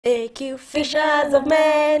Make you fishers of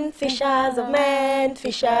men, fishers of men,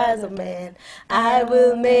 fishers of men. I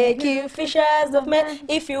will make you fishers of men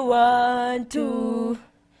if you want to.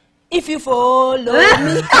 If you follow me.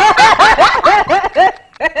 Hey,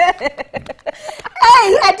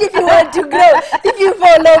 and if you want to grow, if you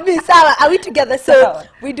follow me, Sarah, are we together? So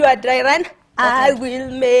we do a dry run. Okay. I will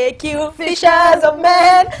make you fishers of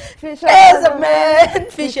men, fishers of men,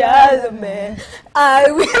 fishers of men. I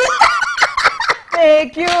will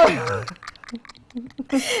make you.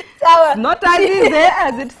 Sarah, not as easy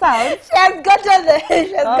as it sounds. She has gotten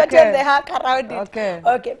the hack around it. Okay.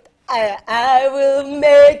 Okay. I will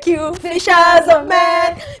make you fishers of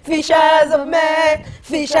men, fishers of men,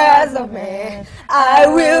 fishers of men. I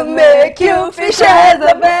will make you fishers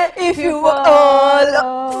of men if you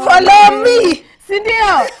all follow me.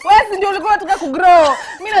 Sindio, wewe sindio ulikuwa unataka kugrow.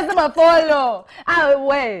 Mimi nasema follow.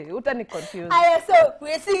 Wewe utani confuse. So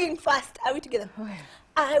we're singing fast. Are we together?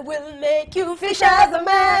 I will make you fishers of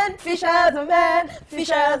men, fishers of men,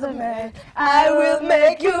 fishers of men. I will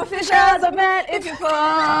make you fishers of men if you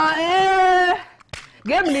fall.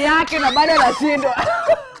 Game ni yake na bado anashindwa.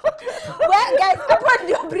 Well guys, upon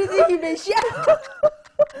your breathing imeishia.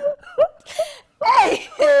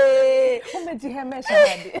 Hey, umejihemesha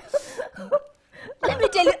hadi. Let me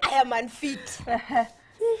tell you, I am unfit.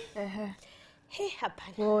 Hey,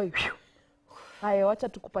 hapana. Haya, wacha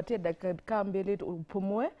tukupatie dakika mbili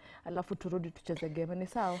upumue, alafu turudi tucheze game. Ni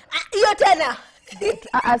sawa? Hiyo tena.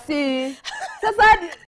 Si. Sasa